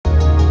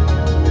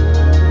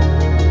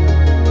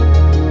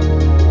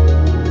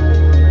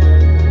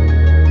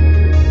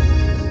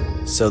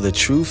So the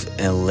Truth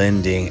in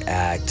Lending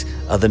Act,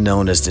 other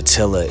known as the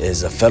TILA,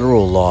 is a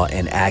federal law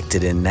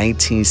enacted in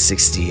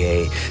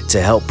 1968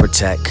 to help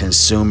protect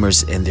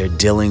consumers in their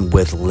dealing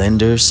with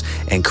lenders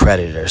and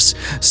creditors.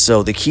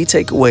 So the key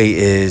takeaway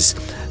is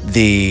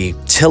the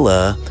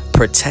TILA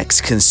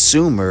protects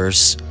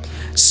consumers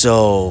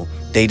so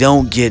they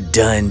don't get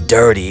done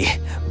dirty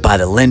by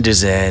the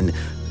lenders and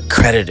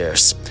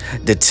creditors.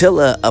 The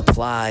TILA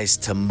applies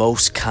to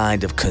most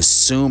kind of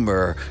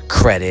consumer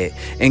credit,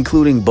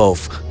 including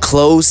both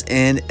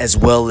closed-end as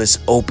well as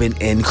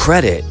open-end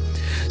credit.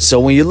 So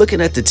when you're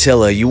looking at the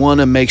TILA, you want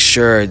to make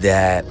sure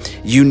that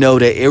you know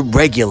that it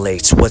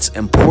regulates what's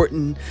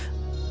important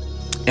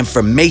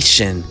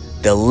information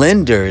the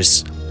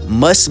lenders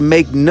must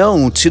make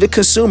known to the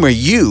consumer,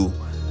 you,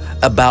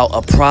 about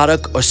a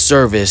product or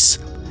service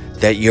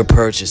that you're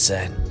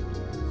purchasing.